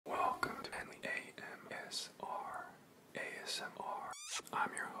I'm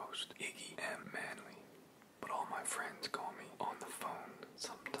your host, Iggy M. Manley, but all my friends call me on the phone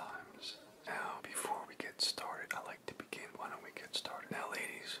sometimes. Now, before we get started, I like to begin. Why don't we get started? Now,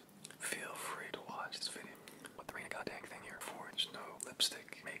 ladies, feel free to watch this video. But there ain't a goddamn thing here for it. There's no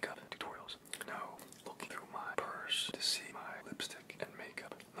lipstick, makeup, tutorials. No looking through my purse to see my lipstick and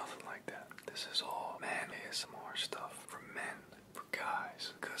makeup. Nothing like that. This is all man ASMR stuff for men, for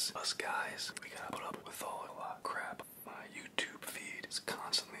guys. Because us guys, we gotta put up with all a lot of crap. My YouTube feed is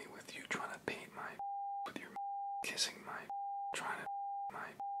constantly with you trying to paint my with your kissing my trying to my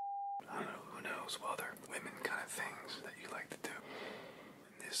I don't know, who knows, other women kind of things that you like to do.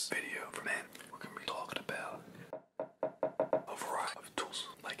 In this video for men, we're going to be talking about a variety of tools,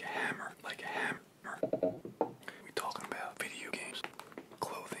 like a hammer, We're talking about video games,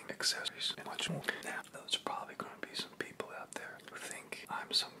 clothing, accessories, and much more. Now, there's probably going to be some people out there who think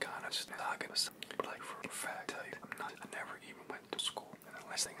I'm some kind of monogamous, but like for a fact, I tell you, I'm not. I never even went to school, and the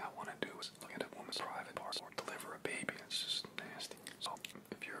last thing I want to do is look at a woman's private parts or deliver a baby. It's just nasty. So,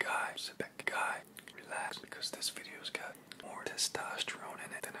 if you're a guy, sit back, relax, because this video's got more testosterone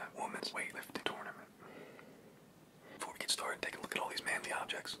in it than a woman's weightlifting tournament. Before we get started, take a look at all these manly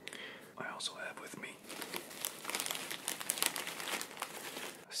objects. I also have with me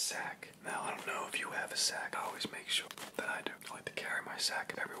a sack. Now, I don't know if you have a sack. I always make sure that I do. I like to carry my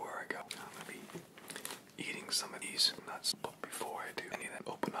sack everywhere I go. I'm going to be eating some of these nuts, but before I do any of them,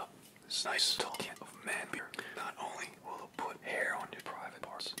 open up this nice tall can of man beer. Not only will it put hair on your private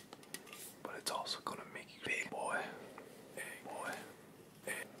parts, but it's also going to make you big boy. Big boy.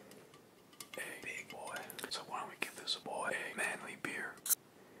 Big boy. So why don't we give this a boy a manly beer?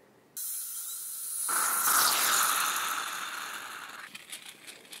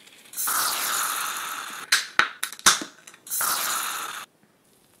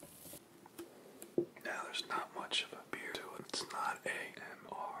 Now there's not much of a beer to it. It's not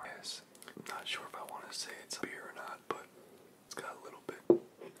AMRS. I'm not sure if I want to say it's a beer or not, but it's got a little bit.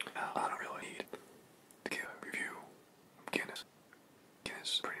 Now, I don't really need to give a review of Guinness.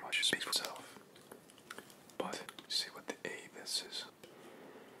 Guinness pretty much speaks for itself. But you see what the A this is?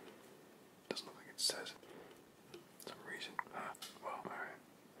 Doesn't look like it says it. For some reason. Well, alright.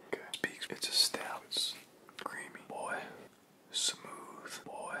 Okay. Speaks. It's a stout. It's creamy. Boy. Smooth.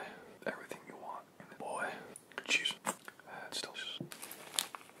 Boy. Everything you want in it. Boy. Cheese. It's delicious. Let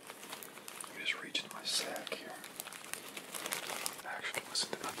me just reach into my sack here. Actually, listen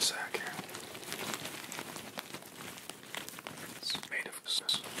to that sack here. It's made of this.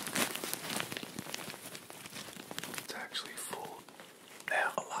 It's actually full.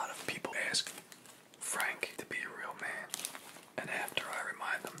 Now, a lot of people ask Frank to be a real man. And after I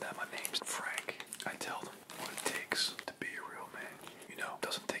remind them that my name's Frank, I tell them what it takes to be a real man. You know, it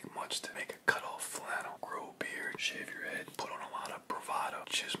doesn't take much to make a cut-off flannel, grow a beard, shave your head, put on a lot of bravado,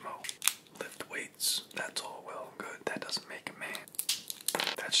 chismo, lift weights. That's all well and good. That doesn't make a man.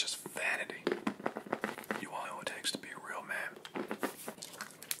 That's just vanity.